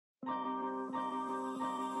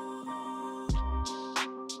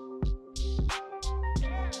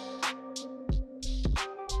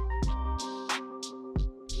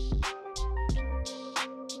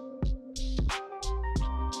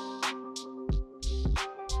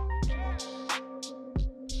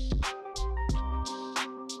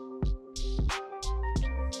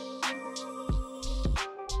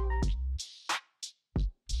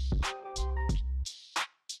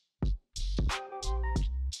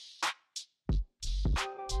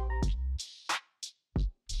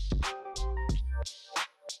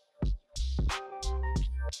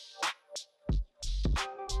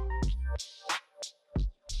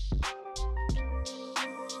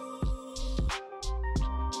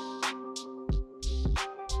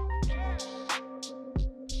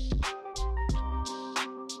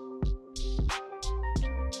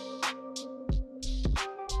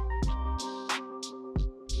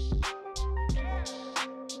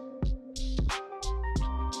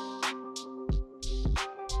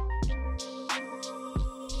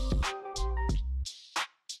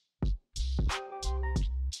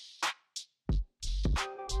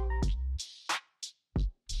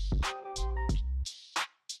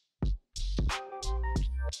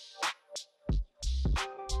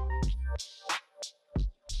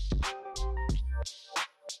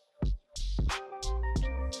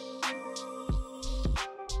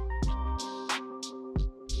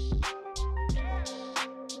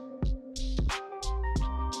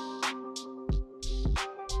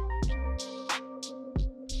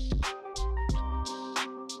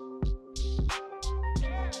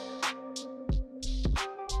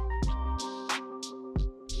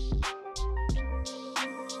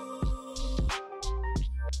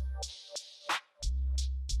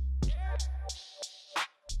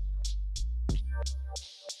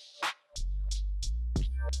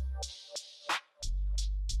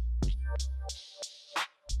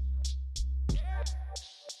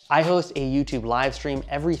I host a YouTube live stream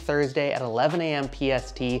every Thursday at 11 a.m.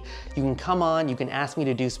 PST. You can come on, you can ask me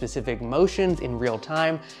to do specific motions in real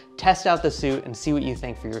time, test out the suit and see what you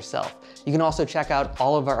think for yourself. You can also check out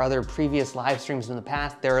all of our other previous live streams in the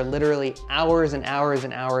past. There are literally hours and hours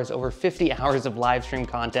and hours, over 50 hours of live stream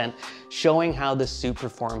content showing how the suit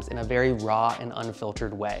performs in a very raw and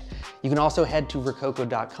unfiltered way. You can also head to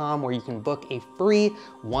Rokoko.com where you can book a free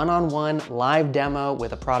one-on-one live demo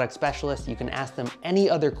with a product specialist. You can ask them any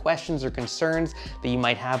other questions or concerns that you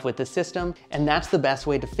might have with the system. And that's the best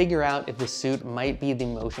way to figure out if the suit might be the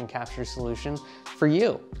motion capture solution for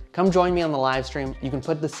you. Come join me on the live stream. You can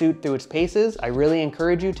put the suit through its paces. I really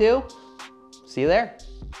encourage you to. See you there.